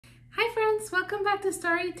friends, welcome back to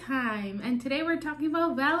Storytime, and today we're talking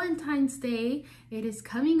about Valentine's Day. It is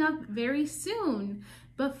coming up very soon,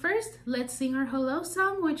 but first let's sing our hello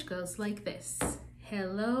song, which goes like this.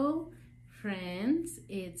 Hello friends,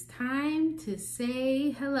 it's time to say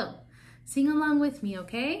hello. Sing along with me,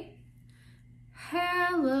 okay?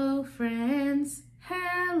 Hello friends,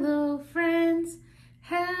 hello friends,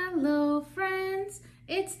 hello friends,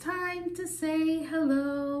 it's time to say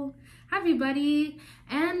hello. Hi everybody,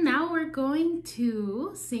 and now we're going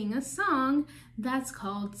to sing a song that's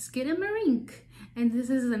called Skidamarink, and this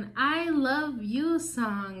is an I love you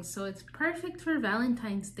song, so it's perfect for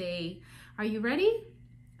Valentine's Day. Are you ready?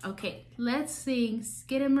 Okay, let's sing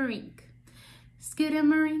Skidamarink.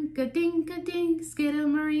 Skidamarink-a-dink-a-dink,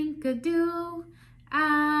 skidamarink-a-doo,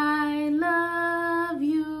 I love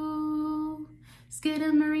you.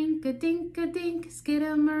 Skidamarink-a-dink-a-dink,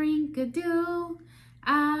 skidamarink-a-doo,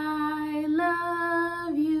 I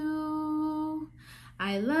love you.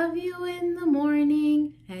 I love you in the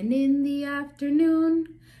morning and in the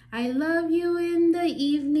afternoon. I love you in the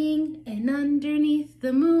evening and underneath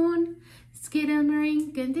the moon.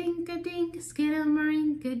 Skidamarink-a-dink-a-dink,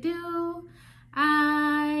 skidamarink-a-doo,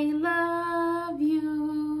 I love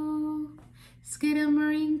you.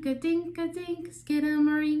 Skidamarink-a-dink-a-dink,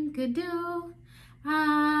 skidamarink-a-doo,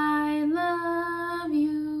 I love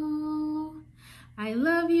you. I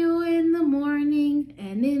love you in the morning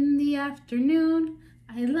and in the afternoon.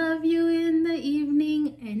 I love you in the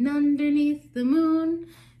evening and underneath the moon.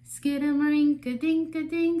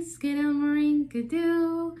 Skidamarink-a-dink-a-dink,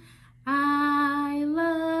 skidamarink-a-doo, I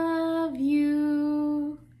love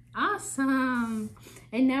you. Awesome!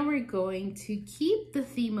 And now we're going to keep the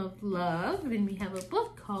theme of love, and we have a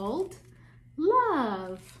book called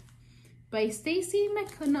Love by Stacy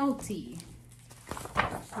McConaughey.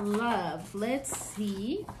 Love. Let's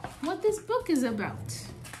see what this book is about.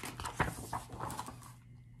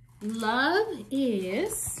 Love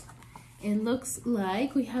is, it looks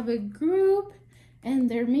like we have a group and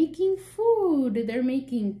they're making food. They're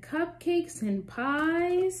making cupcakes and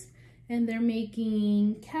pies, and they're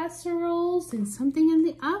making casseroles and something in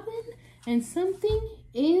the oven and something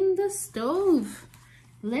in the stove.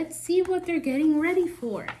 Let's see what they're getting ready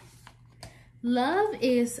for. Love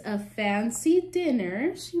is a fancy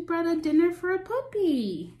dinner. She brought a dinner for a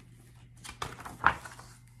puppy.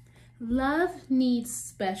 Love needs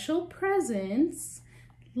special presents,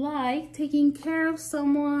 like taking care of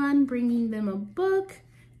someone, bringing them a book,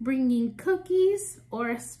 bringing cookies, or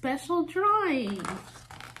a special drawing.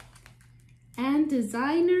 And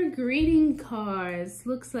designer greeting cards.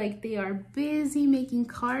 Looks like they are busy making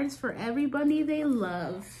cards for everybody they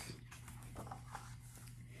love.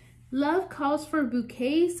 Love calls for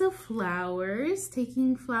bouquets of flowers,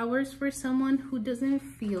 taking flowers for someone who doesn't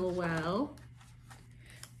feel well.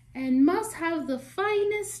 And must have the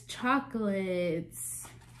finest chocolates.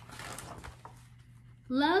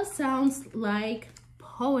 Love sounds like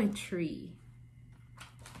poetry.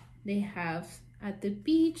 They have at the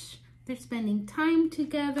beach, they're spending time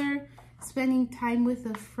together, spending time with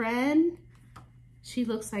a friend. She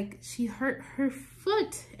looks like she hurt her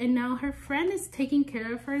foot, and now her friend is taking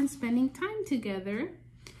care of her and spending time together.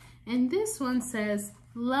 And this one says,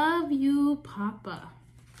 love you, Papa.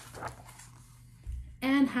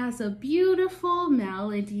 And has a beautiful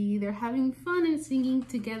melody. They're having fun and singing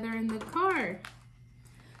together in the car.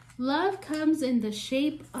 Love comes in the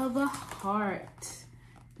shape of a heart.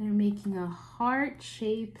 They're making a heart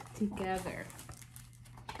shape together.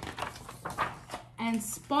 And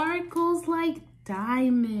sparkles like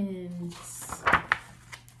diamonds.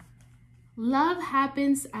 Love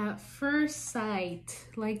happens at first sight,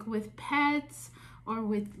 like with pets or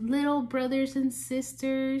with little brothers and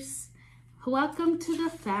sisters. Welcome to the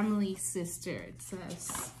family, sister, it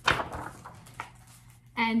says.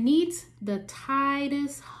 And needs the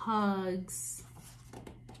tightest hugs.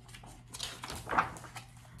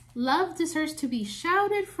 Love deserves to be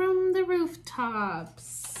shouted from the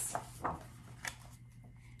rooftops,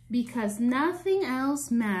 because nothing else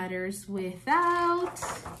matters without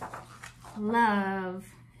love.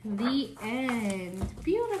 The end.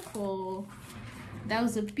 Beautiful. That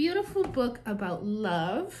was a beautiful book about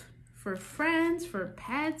love for friends, for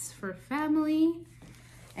pets, for family.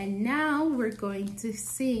 And now we're going to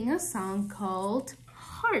sing a song called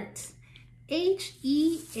Heart.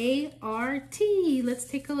 H-E-A-R-T. Let's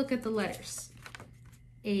take a look at the letters.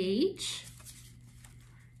 H,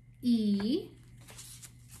 E,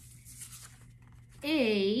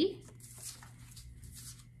 A,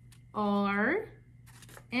 R,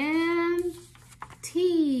 and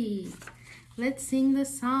T. Let's sing the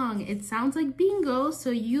song. It sounds like bingo,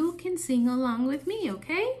 so you can sing along with me,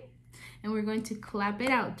 okay? And we're going to clap it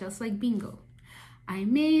out just like bingo. I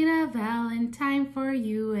made a Valentine for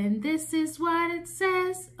you, and this is what it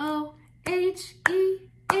says. O-H-E-A-R-T,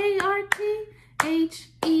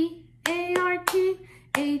 H-E-A-R-T,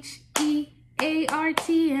 H-E-A-R-T,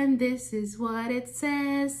 and this is what it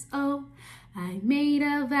says. Oh, I made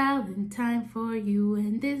a Valentine for you,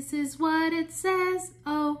 and this is what it says.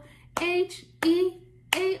 O-H-E-A-R-T,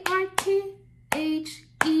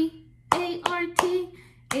 H-E-A-R-T,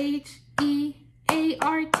 H-E-A-R-T,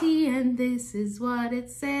 and this is what it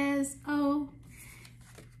says. O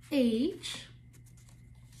H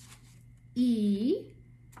E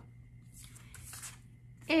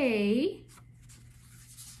A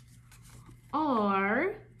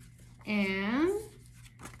R and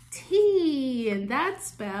T, and that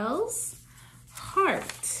spells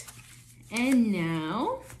heart. And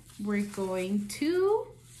now we're going to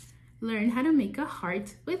learn how to make a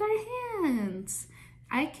heart with our hands.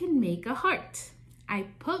 I can make a heart. I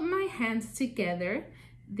put my hands together.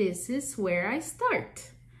 This is where I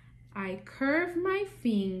start. I curve my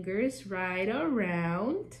fingers right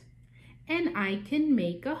around and I can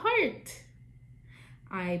make a heart.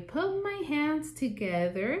 I put my hands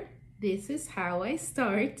together. This is how I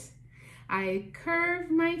start. I curve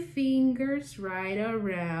my fingers right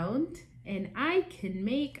around and I can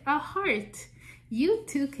make a heart. You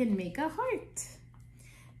too can make a heart.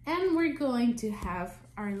 And we're going to have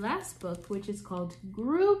our last book, which is called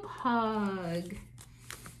Group Hug.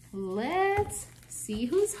 Let's see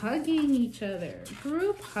who's hugging each other.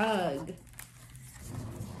 Group hug.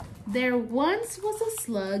 There once was a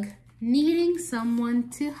slug needing someone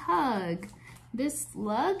to hug. This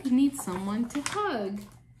slug needs someone to hug.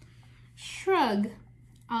 Shrug.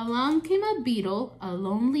 Along came a beetle, a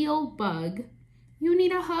lonely old bug. You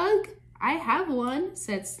need a hug? I have one,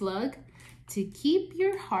 said Slug, to keep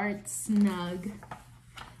your heart snug.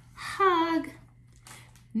 Hug.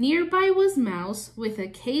 Nearby was Mouse with a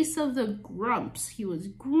case of the grumps. He was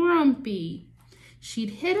grumpy.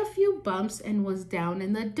 She'd hit a few bumps and was down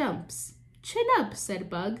in the dumps. Chin up, said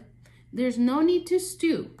Bug. There's no need to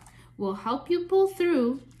stew. We'll help you pull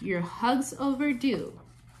through. Your hug's overdue.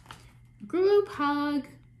 Group hug.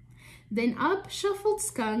 Then up shuffled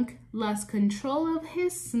Skunk, lost control of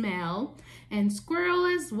his smell, and Squirrel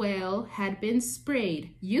as well had been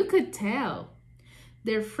sprayed. You could tell.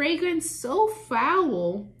 Their fragrance so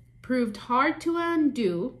foul proved hard to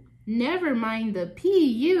undo. Never mind the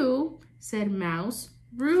P.U., said Mouse.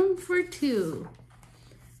 Room for two.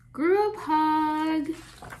 Group hug.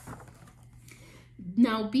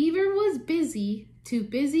 Now Beaver was busy, too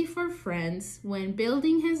busy for friends. When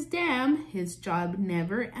building his dam, his job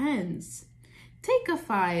never ends. Take a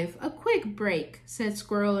 5, a quick break, said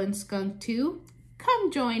Squirrel and Skunk too.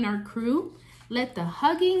 Come join our crew. Let the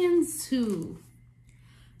hugging ensue.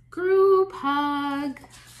 Group hug.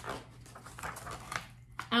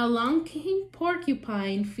 Along came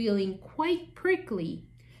Porcupine, feeling quite prickly.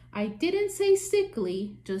 I didn't say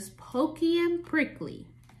sickly, just pokey and prickly.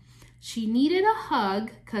 She needed a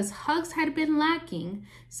hug, 'cause hugs had been lacking,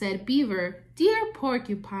 said Beaver, Dear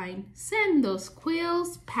Porcupine, send those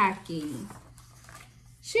quills packing.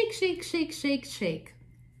 Shake, shake, shake, shake, shake.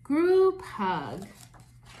 Group hug.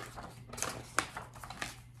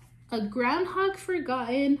 A groundhog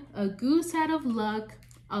forgotten, a goose out of luck,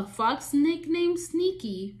 a fox nicknamed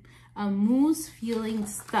Sneaky, a moose feeling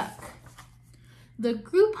stuck. The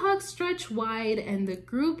group hug stretched wide and the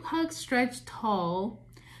group hug stretched tall,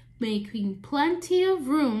 making plenty of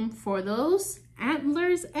room for those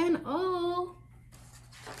antlers and all.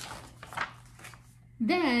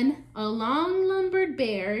 Then along lumbered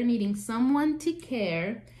Bear, needing someone to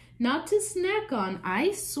care, not to snack on,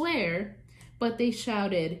 I swear, but they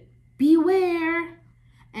shouted, Beware!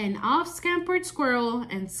 And off scampered Squirrel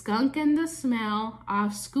and Skunk and the smell,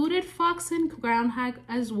 off scooted Fox and Groundhog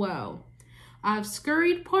as well. Off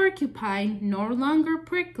scurried Porcupine, no longer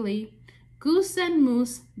prickly, Goose and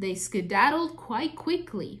Moose, they skedaddled quite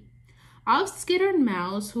quickly. Off skittered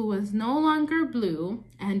Mouse, who was no longer blue,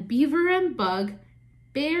 and Beaver and Bug,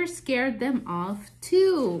 Bear scared them off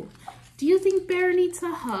too. Do you think Bear needs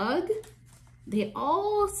a hug? They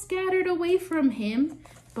all scattered away from him,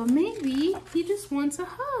 but maybe he just wants a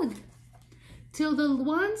hug. Till the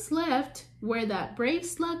ones left were that brave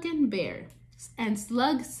Slug and Bear. And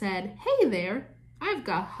Slug said, Hey there, I've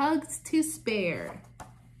got hugs to spare.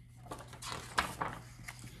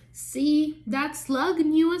 See, that Slug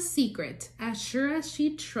knew a secret, as sure as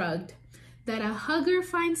she shrugged, that a hugger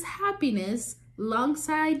finds happiness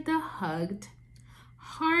alongside the hugged.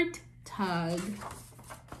 Heart tug.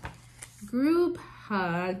 Group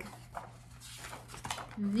hug.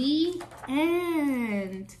 The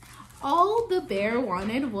end. All the bear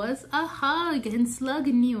wanted was a hug, and Slug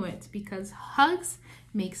knew it because hugs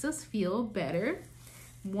makes us feel better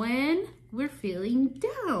when we're feeling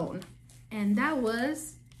down. And that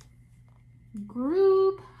was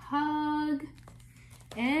group hug.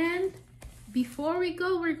 And before we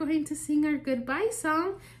go, we're going to sing our goodbye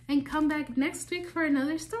song and come back next week for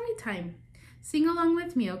another story time. Sing along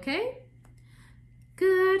with me, okay?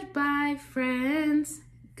 Goodbye, friends.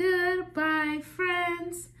 Goodbye,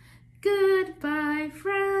 friends. Goodbye,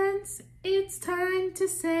 friends. It's time to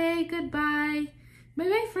say goodbye.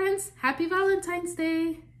 Bye-bye, friends. Happy Valentine's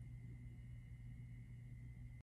Day.